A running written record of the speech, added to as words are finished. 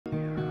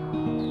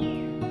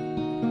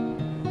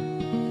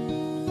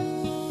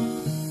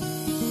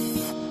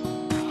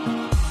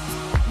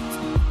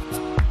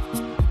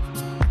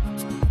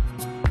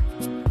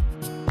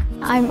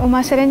I'm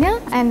Uma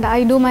Saranya and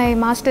I do my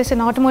Masters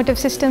in Automotive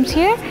Systems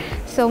here.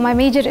 So my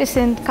major is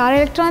in car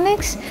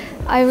electronics.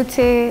 I would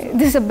say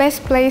this is the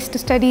best place to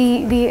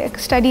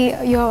study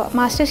your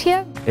Masters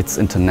here. It's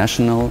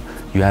international.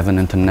 You have an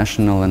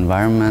international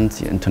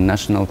environment,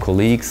 international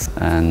colleagues,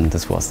 and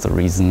this was the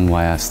reason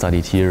why I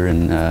studied here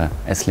in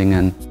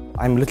Esslingen.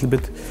 I'm a little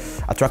bit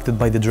attracted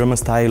by the German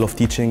style of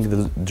teaching,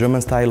 the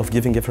German style of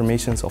giving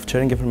information, of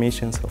sharing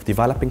information, of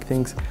developing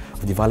things,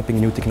 of developing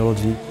new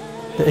technology.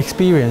 The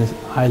experience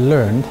I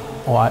learned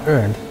or I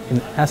earned in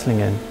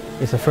Esslingen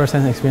is a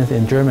first-hand experience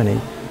in Germany,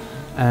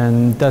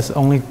 and that's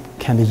only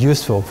can be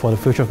useful for the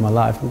future of my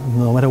life.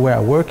 No matter where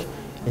I work,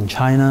 in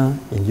China,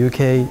 in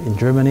UK, in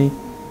Germany,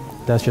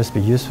 that's just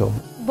be useful.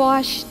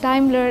 Bosch,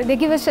 Daimler, they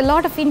give us a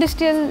lot of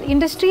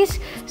industries,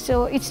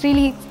 so it's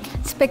really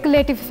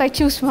speculative if I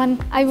choose one.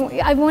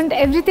 I want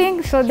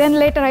everything, so then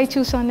later I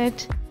choose on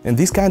it. In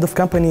these kind of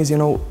companies, you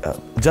know,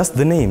 just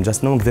the name,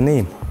 just knowing the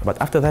name. But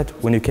after that,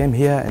 when you came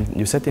here and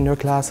you sat in your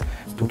class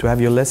to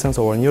have your lessons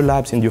or in your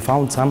labs and you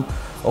found some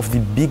of the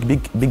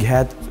big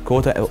head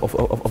quota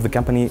of the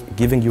company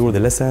giving you the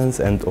lessons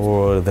and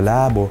or the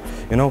lab, or,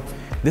 you know,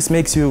 this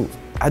makes you,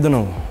 I don't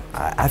know,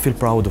 I feel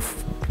proud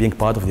of being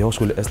part of the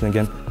Hochschule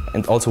Esslingen,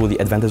 and also the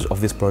advantage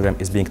of this program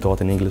is being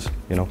taught in English,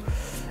 you know,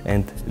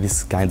 and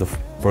this kind of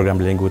program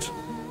language,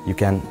 you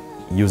can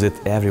use it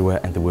everywhere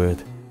in the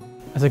world.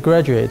 As a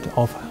graduate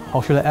of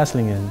Hochschule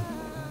Esslingen,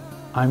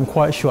 I'm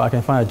quite sure I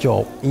can find a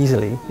job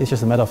easily. It's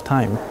just a matter of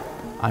time.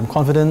 I'm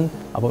confident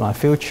about my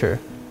future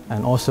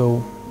and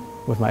also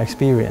with my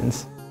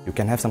experience. You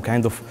can have some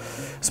kind of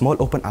small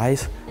open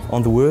eyes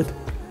on the world.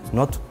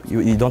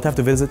 You don't have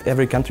to visit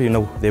every country, you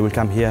know, they will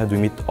come here to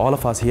meet all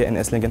of us here in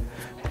Esslingen.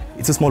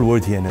 It's a small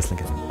world here in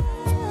Esslingen.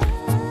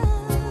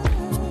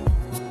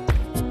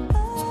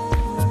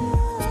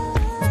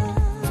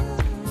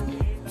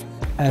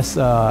 As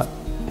a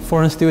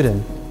foreign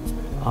student,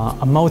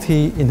 a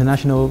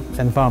multi-international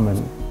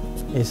environment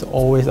is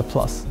always a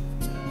plus.